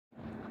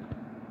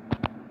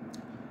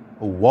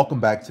Welcome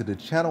back to the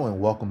channel and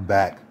welcome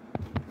back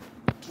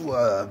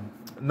to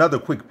another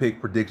quick pick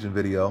prediction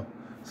video.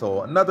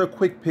 So another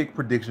quick pick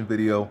prediction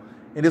video.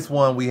 In this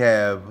one we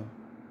have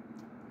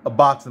a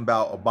boxing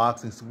bout, a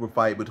boxing super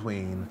fight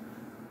between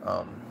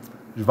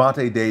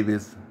Gervonta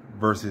Davis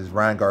versus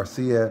Ryan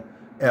Garcia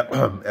at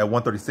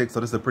 136.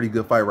 So this is a pretty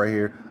good fight right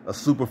here, a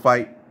super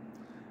fight.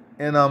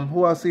 And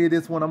who I see in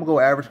this one, I'm gonna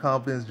go average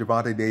confidence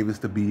Gervonta Davis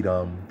to beat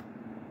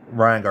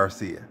Ryan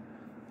Garcia.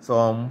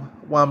 So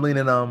while I'm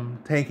leaning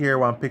Tank here,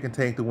 while I'm picking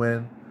Tank to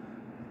win,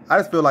 I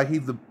just feel like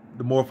he's the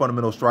more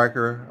fundamental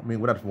striker. I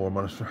mean, well, not the more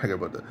fundamental striker,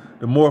 but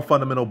the more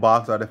fundamental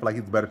boxer. I feel like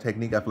he's better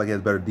technique. I feel like he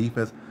has better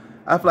defense.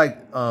 I feel like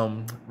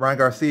Ryan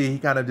Garcia, he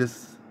kind of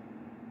just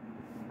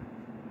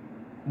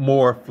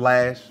more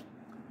flash.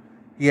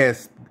 He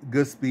has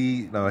good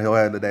speed. No, he'll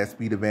have that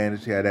speed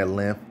advantage. He had that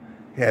length.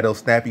 He had those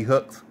snappy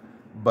hooks.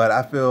 But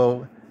I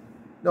feel,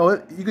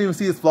 you can even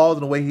see his flaws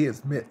in the way he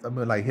hits mitts. I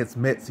mean, like hits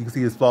mitts. You can see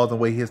his flaws in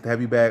the way he hits the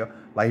heavy bag.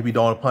 Like he be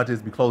doing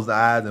punches, be closing the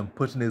eyes and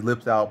pushing his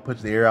lips out,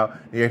 pushing the air out.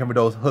 Every time he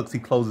those hooks, he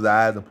closes his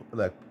eyes and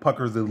like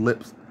puckers his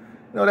lips.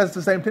 That's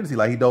the same tendency.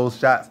 Like he does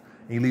shots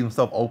and he leaves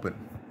himself open.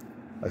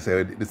 Like I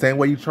said, the same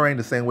way you train,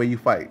 the same way you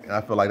fight. And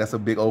I feel like that's a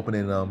big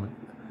opening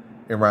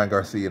in Ryan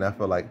Garcia. And I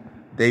feel like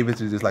Davis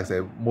is just, like I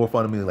said, more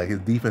fundamentally, like his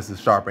defense is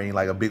sharp. Ain't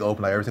like a big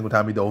open. Like every single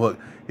time he do a hook,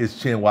 his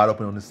chin wide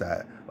open on the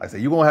side. Like I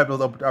said, you're going to have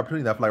those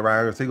opportunities. I feel like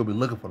Ryan Garcia going to be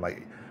looking for,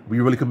 like, when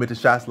you really commit to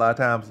shots a lot of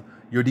times,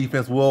 your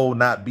defense will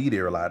not be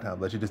there a lot of times.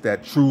 Unless you're just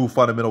that true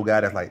fundamental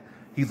guy that's like,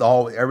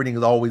 everything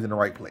is always in the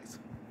right place.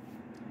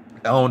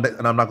 And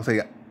I'm not going to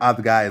say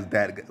either guy is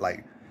that,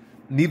 like,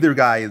 neither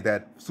guy is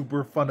that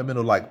super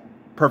fundamental, like,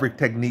 perfect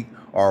technique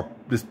or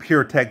just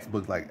pure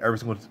textbook. Like, every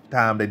single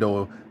time they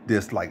do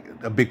this, like,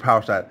 a big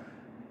power shot,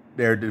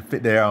 their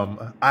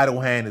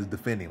idle hand is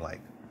defending,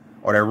 like,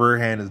 or their rear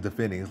hand is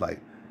defending. It's like,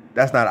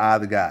 that's not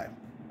either guy.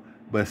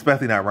 But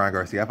especially not Ryan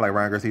Garcia. I feel like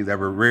Ryan Garcia is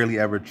rarely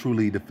ever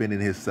truly defending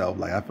himself.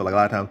 Like I feel like a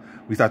lot of times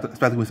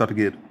especially when we start to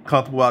get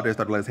comfortable out there,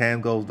 start to let his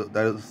hand go,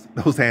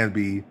 those hands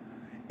be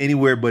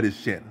anywhere but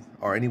his chin,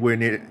 or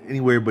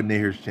anywhere but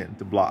near his chin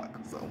to block.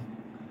 So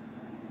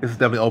this is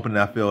definitely open, and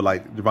I feel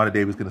like Gervonta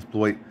Davis can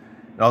exploit.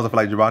 And I also feel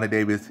like Gervonta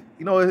Davis,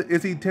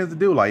 as he tends to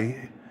do,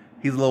 like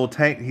he's a little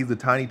tank, he's a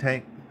tiny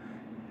tank.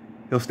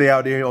 He'll stay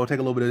out there, he'll take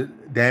a little bit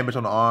of damage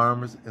on the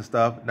arms and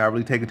stuff, not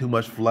really taking too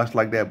much flush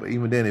like that, but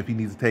even then, if he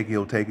needs to take it,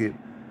 he'll take it.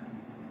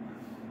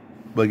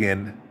 But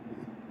again,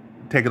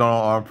 take it on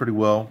the arm pretty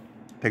well,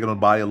 take it on the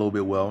body a little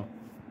bit well,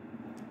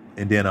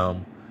 and then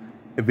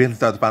eventually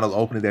start to find those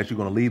openings that you're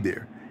going to leave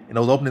there. And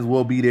those openings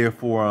will be there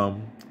for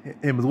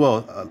him as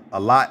well, a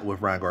lot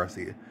with Ryan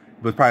Garcia.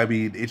 But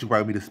the issue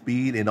probably be the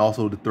speed and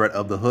also the threat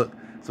of the hook.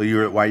 So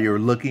while you're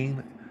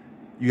looking,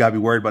 you got to be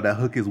worried about that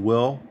hook as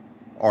well,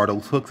 or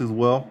those hooks as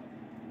well.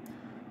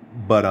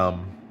 But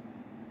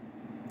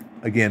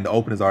again, the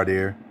openings are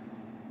there,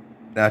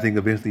 and I think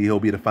eventually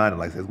he'll be able to find it.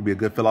 Like I said, it's gonna be a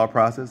good fill-out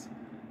process.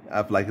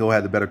 I feel like he'll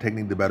have the better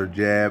technique, the better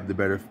jab,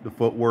 the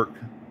footwork,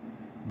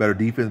 better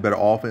defense, better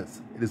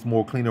offense. It is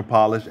more cleaner,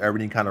 polished,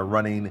 everything kind of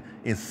running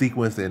in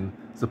sequence and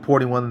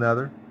supporting one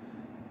another.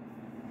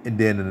 And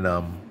then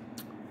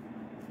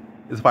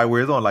it's a fight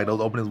where it's on. Like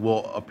those openings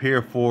will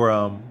appear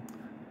for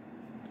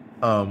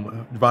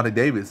Gervonta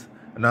Davis.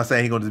 I'm not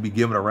saying he's gonna just be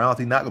giving rounds.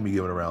 He's not gonna be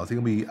giving rounds. He's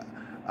gonna be,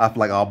 I feel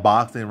like, all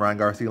boxing. Ryan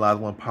Garcia allows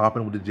one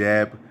popping with the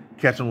jab,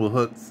 catching with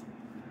hooks.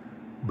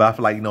 But I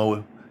feel like,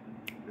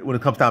 when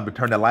it comes time to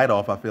turn that light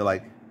off, I feel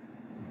like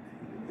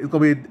it's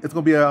gonna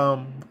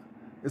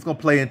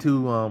play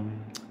into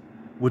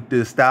with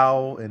the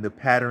style and the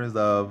patterns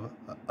of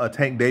a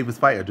Tank Davis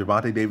fight, a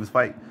Gervonta Davis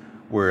fight,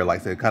 where,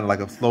 like I said, kind of like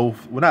a slow,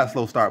 well, not a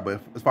slow start,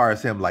 but as far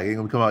as him, like it's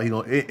not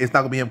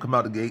gonna be him come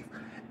out the gate,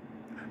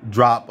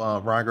 drop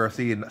Ryan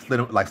Garcia and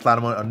slide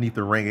him underneath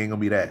the ring. Ain't gonna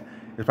be that.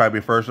 It's probably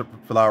a first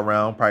fill-out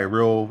round, probably a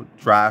real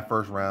dry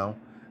first round.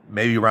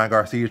 Maybe Ryan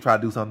Garcia try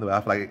to do something, but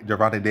I feel like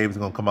Gervonta Davis is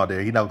going to come out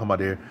there. He's not going to come out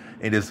there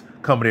and just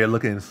come there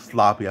looking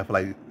sloppy. I feel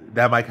like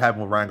that might happen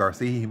with Ryan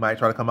Garcia. He might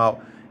try to come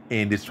out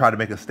and just try to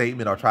make a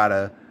statement or try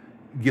to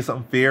get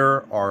something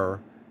fair or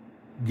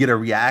get a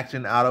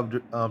reaction out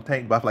of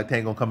Tank. But I feel like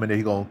Tank going to come in there.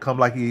 He's going to come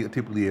like he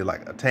typically is,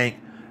 like a Tank.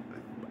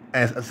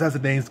 And assess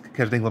things,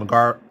 catch things on the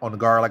guard,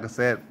 like I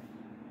said.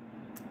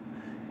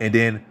 And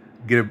then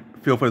get a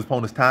feel for his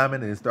opponent's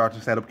timing and start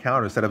to set up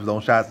counters, set up his own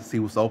shots to see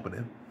what's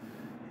opening.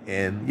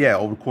 And yeah,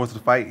 over the course of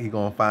the fight, he's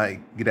gonna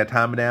get that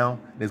timing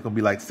down. And it's gonna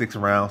be like 6,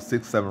 7 rounds. I'm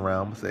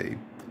gonna say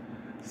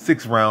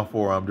 6 round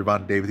for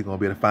Gervonta Davis. He's gonna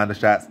be able to find the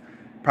shots.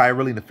 Probably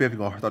really in the 5th, he's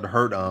gonna start to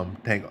hurt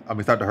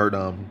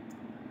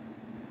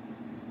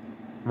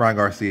Ryan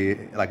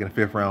Garcia, like in the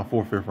 5th round,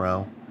 4th, 5th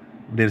round.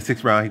 And then the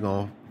 6th round, he's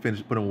gonna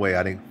put him away.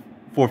 I think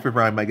 4th, 5th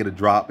round, he might get a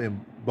drop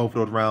in both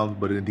of those rounds,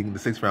 but then in the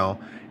 6th round,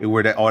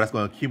 where all that's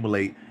gonna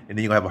accumulate, and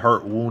then you're gonna have a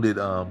hurt, wounded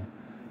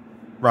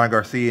Ryan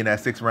Garcia in that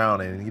 6th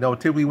round. And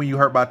typically when you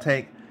hurt by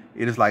Tank,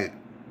 it's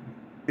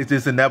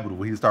just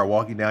inevitable. He start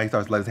walking down, he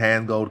starts to let his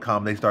hands go, the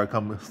combination start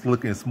coming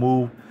slick and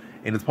smooth,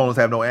 and his opponents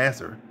have no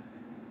answer.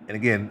 And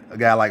again, a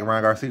guy like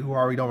Ryan Garcia, who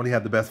already don't really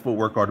have the best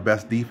footwork or the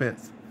best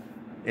defense,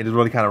 and just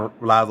really kind of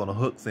relies on the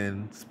hooks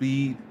and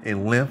speed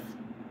and length.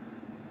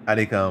 I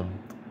think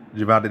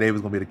Gervonta Davis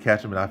is gonna be able to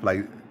catch him, and I feel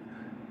like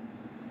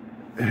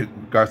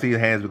Garcia's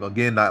hands are gonna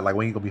get not like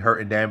when he's gonna be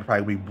hurting damage,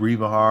 probably gonna be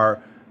breathing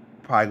hard,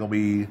 probably gonna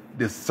be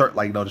just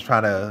just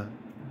trying to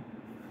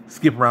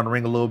skip around the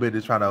ring a little bit,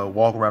 just trying to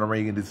walk around the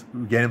ring and just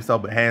get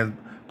himself, but hands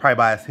probably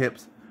by his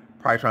hips,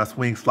 probably trying to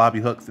swing sloppy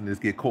hooks and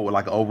just get caught with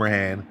like an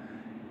overhand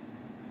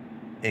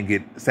and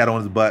get sat on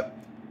his butt,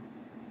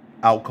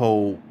 out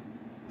cold,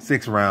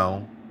 6th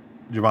round,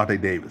 Gervonta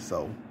Davis.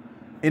 So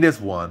in this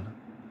one,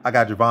 I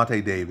got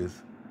Gervonta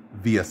Davis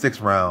via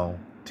 6th round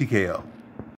TKO.